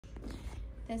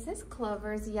This is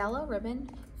Clovers, yellow ribbon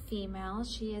female.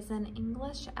 She is an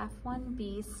English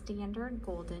F1B standard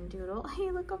golden doodle.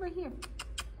 Hey, look over here.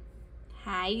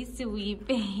 Hi, sweet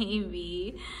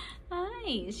baby.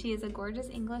 Hi. She is a gorgeous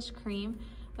English cream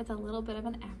with a little bit of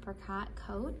an apricot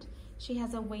coat. She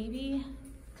has a wavy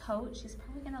coat. She's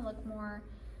probably gonna look more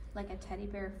like a teddy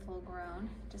bear full grown,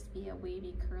 just be a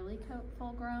wavy curly coat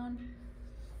full grown.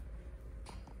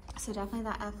 So definitely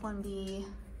that F1B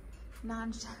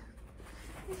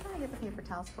I'm trying to get the paper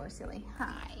towels for, silly.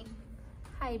 Hi.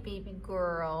 Hi, baby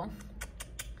girl.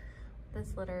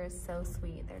 This litter is so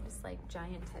sweet. They're just like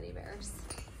giant teddy bears.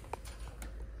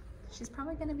 She's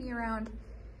probably gonna be around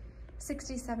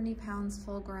 60, 70 pounds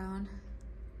full grown.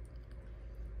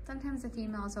 Sometimes the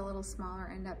females are a little smaller,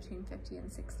 end up between 50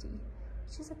 and 60.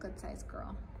 She's a good sized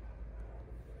girl.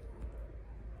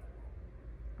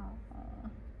 Oh,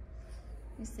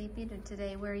 you sleepy? Did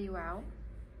today wear you out?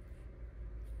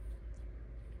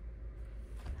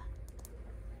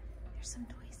 There's some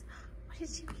toys. What did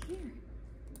you hear?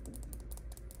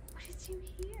 What did you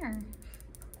hear?